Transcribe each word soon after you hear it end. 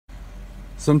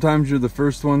Sometimes you're the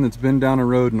first one that's been down a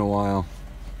road in a while.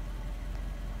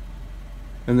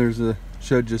 And there's a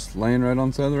shed just laying right on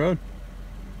the side of the road.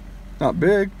 Not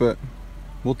big, but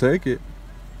we'll take it.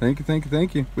 Thank you, thank you,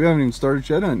 thank you. We haven't even started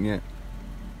shed hunting yet.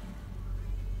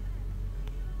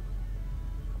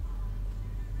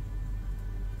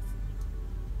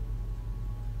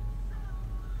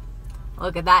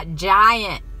 Look at that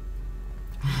giant.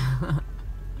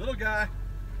 Little guy.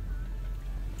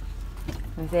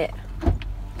 That's it.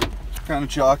 Kind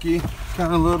of chalky,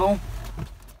 kind of little.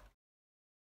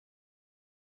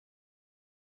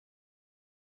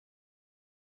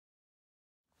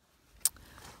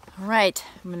 All right,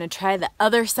 I'm gonna try the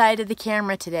other side of the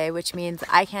camera today, which means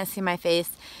I can't see my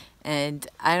face and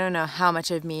I don't know how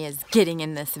much of me is getting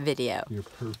in this video. You're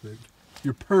perfect.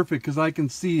 You're perfect because I can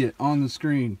see it on the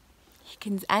screen. You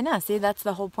can, I know, see, that's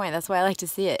the whole point. That's why I like to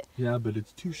see it. Yeah, but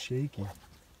it's too shaky.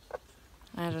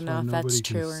 I don't know if that's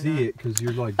true or not. See it because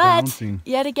you're like but bouncing.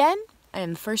 Yet again, I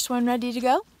am the first one ready to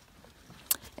go.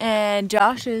 And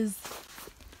Josh is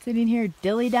sitting here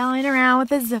dilly-dallying around with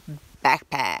his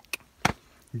backpack.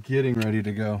 Getting ready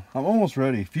to go. I'm almost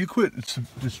ready. If you quit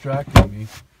distracting me,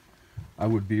 I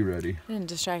would be ready. I didn't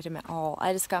distract him at all.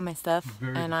 I just got my stuff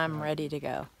and I'm ready to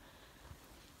go.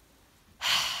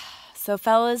 So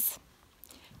fellas,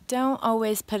 don't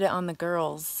always put it on the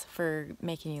girls for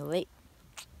making you late.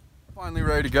 Finally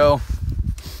ready to go.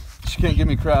 She can't give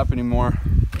me crap anymore.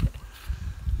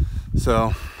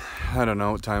 So, I don't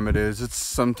know what time it is. It's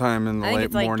sometime in the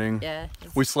late morning. Yeah,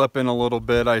 we slept in a little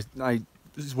bit. I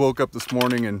just woke up this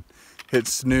morning and hit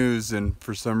snooze, and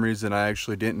for some reason I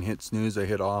actually didn't hit snooze. I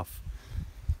hit off.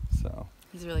 So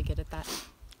he's really good at that.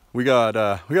 We got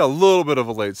a little bit of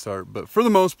a late start, but for the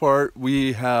most part,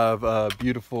 we have a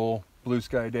beautiful blue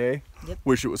sky day. Yep.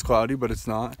 Wish it was cloudy, but it's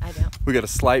not. I don't. We got a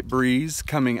slight breeze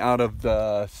coming out of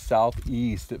the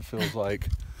southeast, it feels like.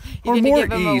 You're gonna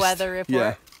give him a weather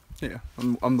report? Yeah.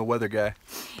 I'm the weather guy.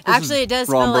 Actually, it does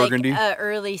feel like an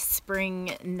early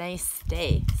spring nice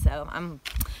day. So I'm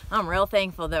real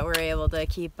thankful that we're able to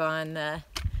keep on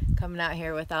coming out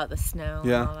here without the snow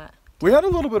and all that. We had a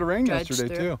little bit of rain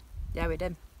yesterday too. Yeah, we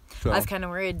did. So I was kind of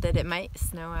worried that it might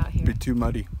snow out here. Be too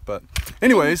muddy, but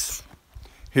anyways,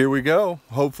 here we go.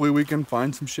 Hopefully we can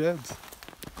find some sheds.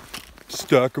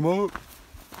 Stack them up.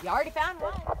 You already found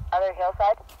one. Other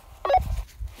hillside.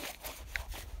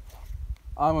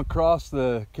 I'm across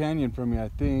the canyon from you, I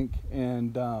think,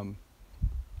 and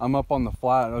I'm up on the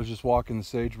flat. I was just walking the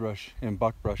sagebrush and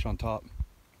buckbrush on top.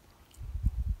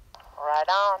 Right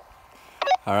on.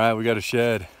 All right, we got a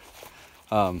shed.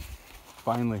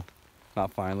 Finally.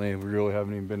 Not finally, we really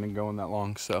haven't even been going that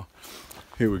long, so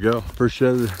here we go. First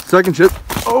shed, second shed.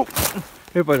 Oh,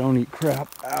 if I don't eat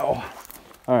crap, ow.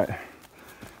 All right,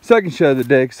 second shed of the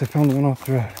day, because I found one off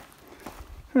the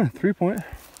road. 3 point,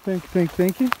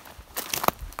 thank you.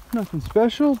 Nothing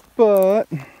special, but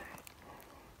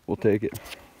we'll take it.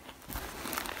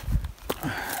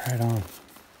 Right on.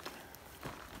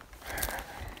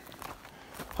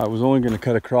 I was only going to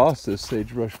cut across this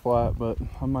sagebrush flat, but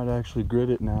I might actually grit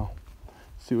it now.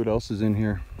 See what else is in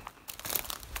here.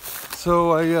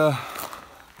 So I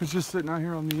was just sitting out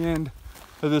here on the end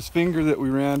of this finger that we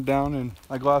ran down, and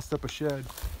I glassed up a shed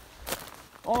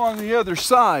on the other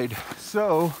side.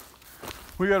 So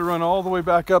we got to run all the way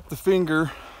back up the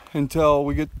finger until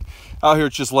we get out here.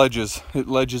 It's just ledges. It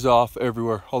ledges off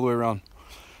everywhere, all the way around.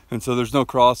 And so there's no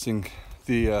crossing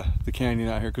the canyon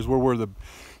out here, because we're where the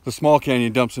small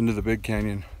canyon dumps into the big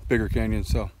canyon, bigger canyon.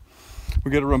 So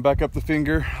we got to run back up the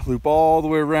finger, loop all the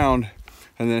way around,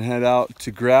 and then head out to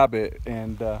grab it.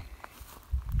 And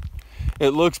it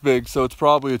looks big, so it's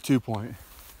probably a 2 point.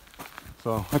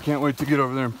 So I can't wait to get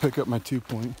over there and pick up my 2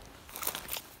 point.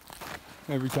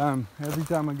 Every time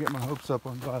I get my hopes up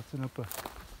on glassing up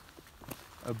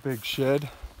a big shed,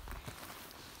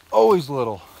 always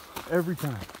little, every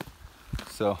time.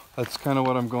 So that's kind of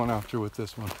what I'm going after with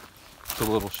this one. It's a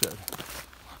little shed,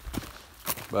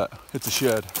 but it's a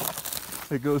shed.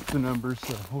 It goes to numbers,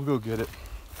 so we'll go get it.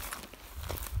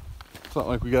 It's not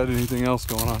like we got anything else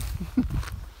going on.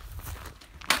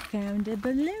 Found a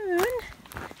balloon,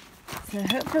 so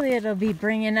hopefully it'll be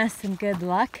bringing us some good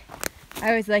luck. I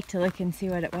always like to look and see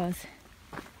what it was.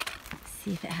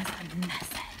 See if it has a message.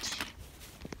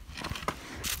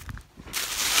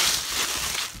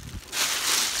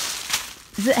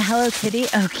 Is it Hello Kitty?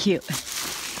 Oh, cute.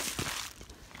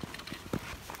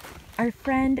 Our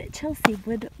friend Chelsea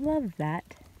would love that.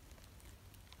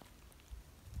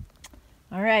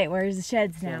 All right, where's the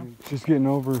sheds now? Just getting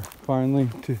over finally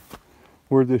to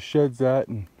where this shed's at,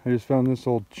 and I just found this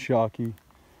old chalky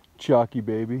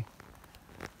baby.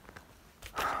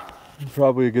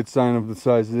 Probably a good sign of the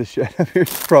size of this shed up here.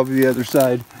 It's probably the other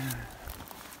side.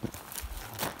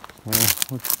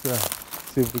 Let's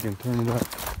see if we can turn it up.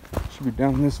 Should be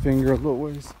down this finger a little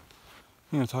ways.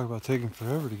 You know, talk about taking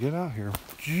forever to get out here.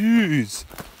 Jeez.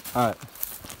 All right,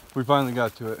 we finally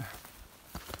got to it.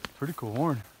 Pretty cool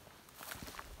horn.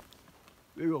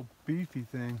 Big old beefy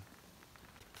thing.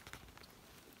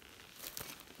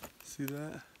 See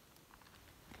that?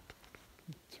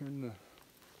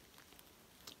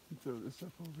 Throw this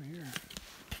up over here.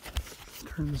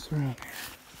 Turn this around here.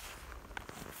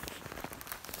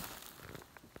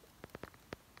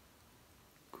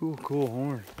 Cool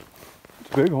horn. It's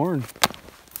a big horn.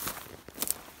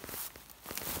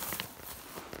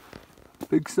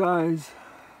 Big size.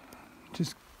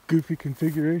 Just goofy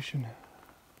configuration.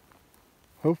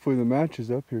 Hopefully the match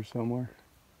is up here somewhere.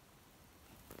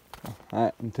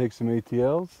 Alright, I'm gonna take some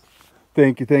ATLs.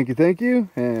 Thank you,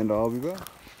 and I'll be back.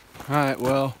 Alright,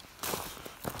 well,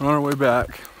 on our way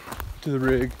back to the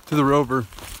rig, to the rover,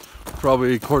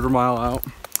 probably a quarter mile out.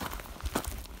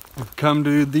 We've come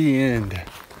to the end.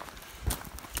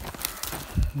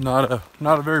 Not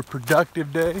a very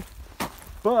productive day,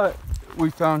 but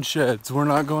we found sheds. We're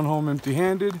not going home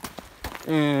empty-handed,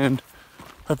 and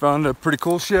I found a pretty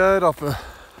cool shed off a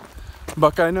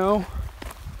buck I know.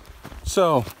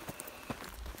 So,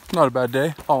 not a bad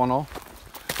day, all in all.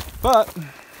 But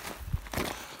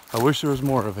I wish there was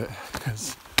more of it,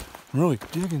 because I'm really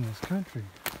digging this country.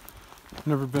 I've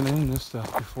never been in this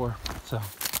stuff before, so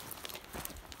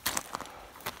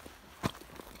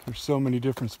there's so many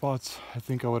different spots I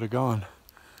think I would have gone.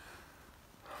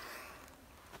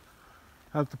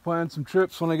 I have to plan some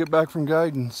trips when I get back from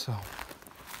guiding, so.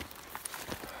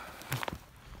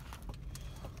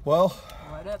 Well,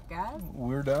 what up, guys?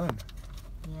 We're done.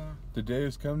 Yeah. The day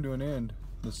has come to an end.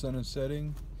 The sun is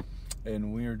setting,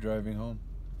 and we are driving home.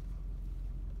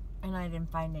 And I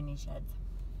didn't find any sheds.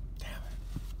 Damn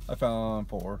it. I found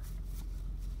 4.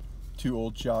 2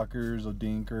 old shockers, a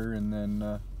dinker, and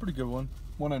then pretty good one.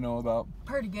 One I know about.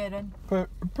 Pretty good one.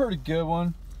 Pretty good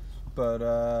one, but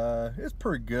it's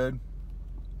pretty good.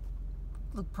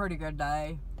 Look, pretty good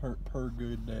day. Per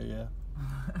good day, yeah.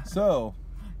 So.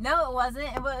 No, it wasn't.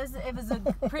 It was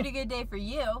a pretty good day for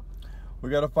you.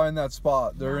 We got to find that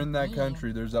spot. They're in that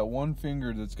country. There's that one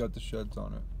finger that's got the sheds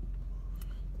on it.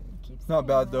 It's not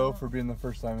bad though for being the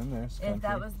first time in this country. If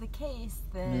that was the case,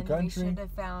 then we should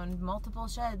have found multiple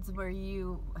sheds where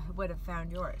you would have found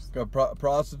yours. Got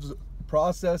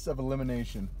process of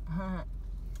elimination.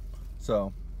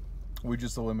 So, we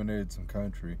just eliminated some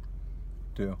country,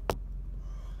 too.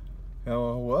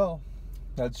 Oh, well,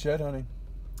 that's shed hunting.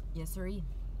 Yes, sirree.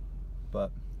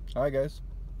 But, all right, guys.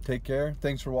 Take care.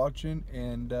 Thanks for watching.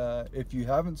 And if you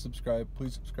haven't subscribed,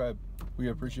 please subscribe. We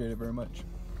appreciate it very much.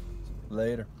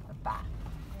 Later. Bye.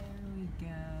 There we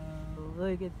go.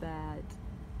 Look at that.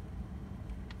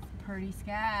 Pretty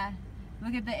sky.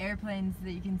 Look at the airplanes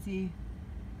that you can see.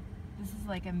 This is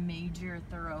like a major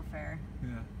thoroughfare.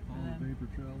 Yeah, all the vapor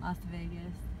trails. Las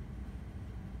Vegas.